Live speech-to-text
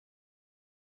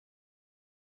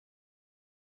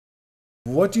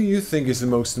What do you think is the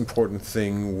most important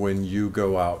thing when you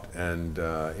go out and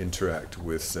interact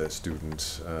with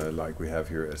students like we have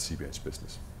here at CBS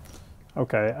Business?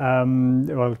 Okay,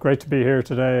 well, great to be here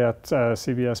today at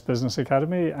CBS Business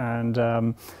Academy. And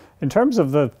in terms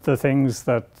of the things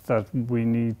that we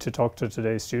need to talk to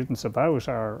today's students about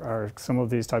are some of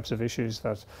these types of issues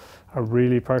that are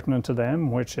really pertinent to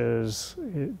them, which is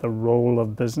the role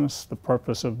of business, the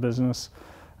purpose of business,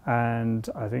 and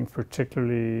I think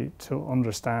particularly to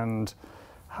understand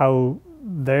how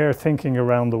their thinking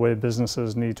around the way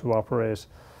businesses need to operate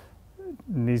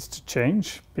needs to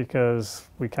change, because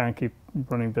we can't keep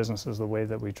running businesses the way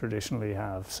that we traditionally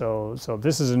have. So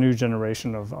this is a new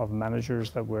generation of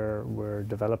managers that we're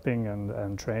developing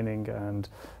and training, and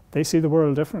they see the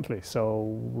world differently. So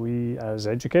we as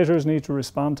educators need to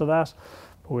respond to that,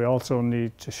 but we also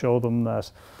need to show them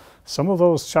that some of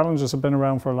those challenges have been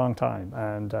around for a long time,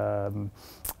 and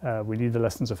we need the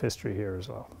lessons of history here as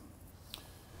well.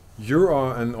 You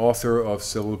are an author of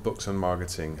several books on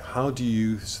marketing. How do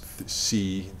you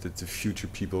see that the future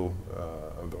people,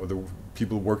 or the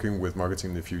people working with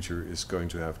marketing in the future, is going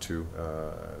to have to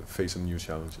face some new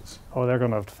challenges? Oh, they're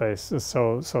going to have to face.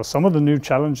 So some of the new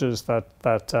challenges that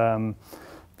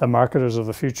the marketers of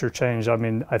the future change. I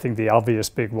mean, I think the obvious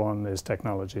big one is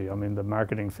technology. I mean, the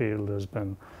marketing field has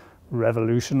been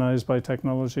revolutionized by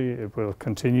technology. It will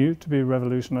continue to be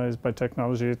revolutionized by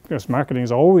technology, because marketing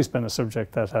has always been a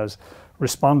subject that has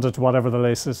responded to whatever the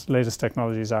latest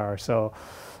technologies are. So,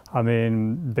 I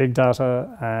mean, big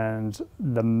data and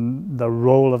the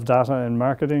role of data in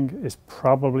marketing is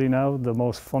probably now the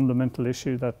most fundamental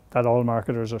issue that all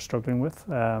marketers are struggling with,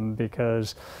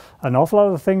 because an awful lot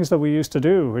of the things that we used to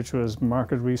do, which was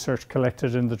market research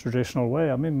collected in the traditional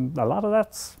way, I mean, a lot of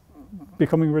that's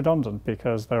becoming redundant,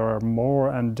 because there are more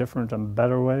and different and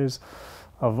better ways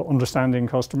of understanding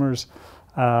customers.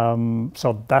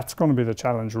 So that's going to be the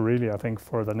challenge, really, I think,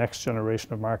 for the next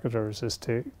generation of marketers, is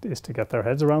to get their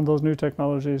heads around those new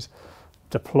technologies,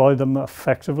 deploy them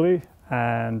effectively,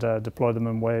 and deploy them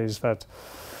in ways that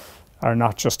are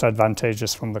not just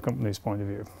advantageous from the company's point of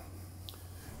view.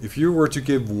 If you were to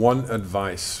give one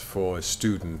advice for a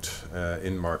student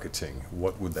in marketing,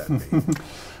 what would that be?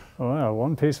 Well,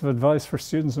 one piece of advice for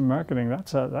students in marketing,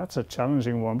 that's a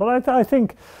challenging one. But I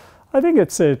think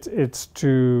it's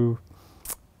to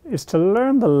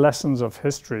learn the lessons of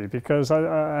history, because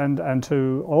and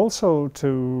to also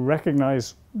to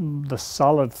recognize the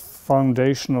solid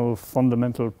foundational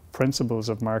fundamental principles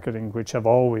of marketing which have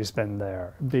always been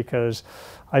there. Because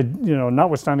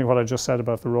notwithstanding what I just said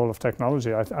about the role of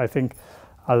technology, I think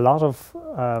a lot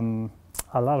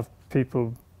of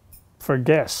people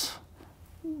forget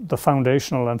the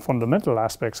foundational and fundamental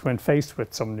aspects when faced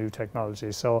with some new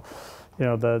technology. So,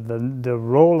 the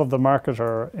role of the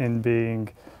marketer in being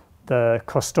the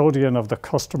custodian of the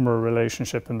customer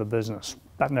relationship in the business,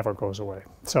 that never goes away.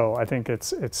 So I think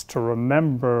it's to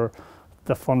remember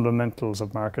the fundamentals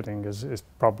of marketing is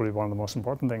probably one of the most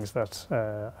important things that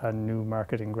a new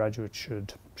marketing graduate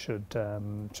should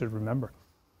remember.